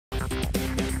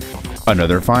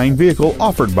Another fine vehicle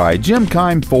offered by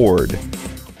Keim Ford.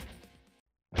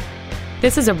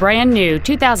 This is a brand new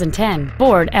 2010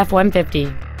 Ford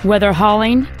F-150. Whether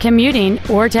hauling, commuting,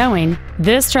 or towing,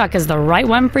 this truck is the right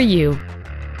one for you.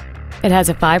 It has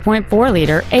a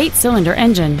 5.4-liter 8-cylinder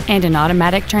engine and an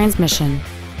automatic transmission.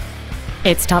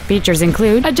 Its top features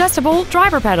include adjustable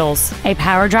driver pedals, a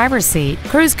power driver's seat,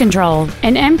 cruise control,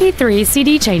 an MP3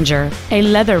 CD changer, a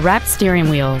leather-wrapped steering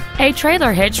wheel, a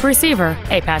trailer hitch receiver,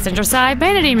 a passenger side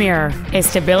vanity mirror, a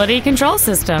stability control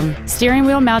system, steering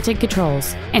wheel mounted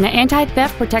controls, and an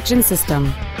anti-theft protection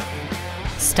system.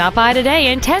 Stop by today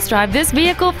and test drive this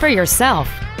vehicle for yourself.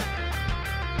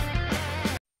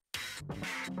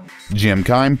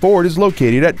 Keim Ford is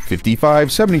located at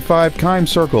 5575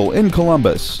 Keimcircle in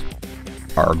Columbus.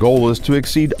 Our goal is to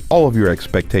exceed all of your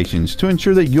expectations to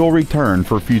ensure that you'll return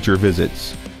for future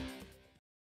visits.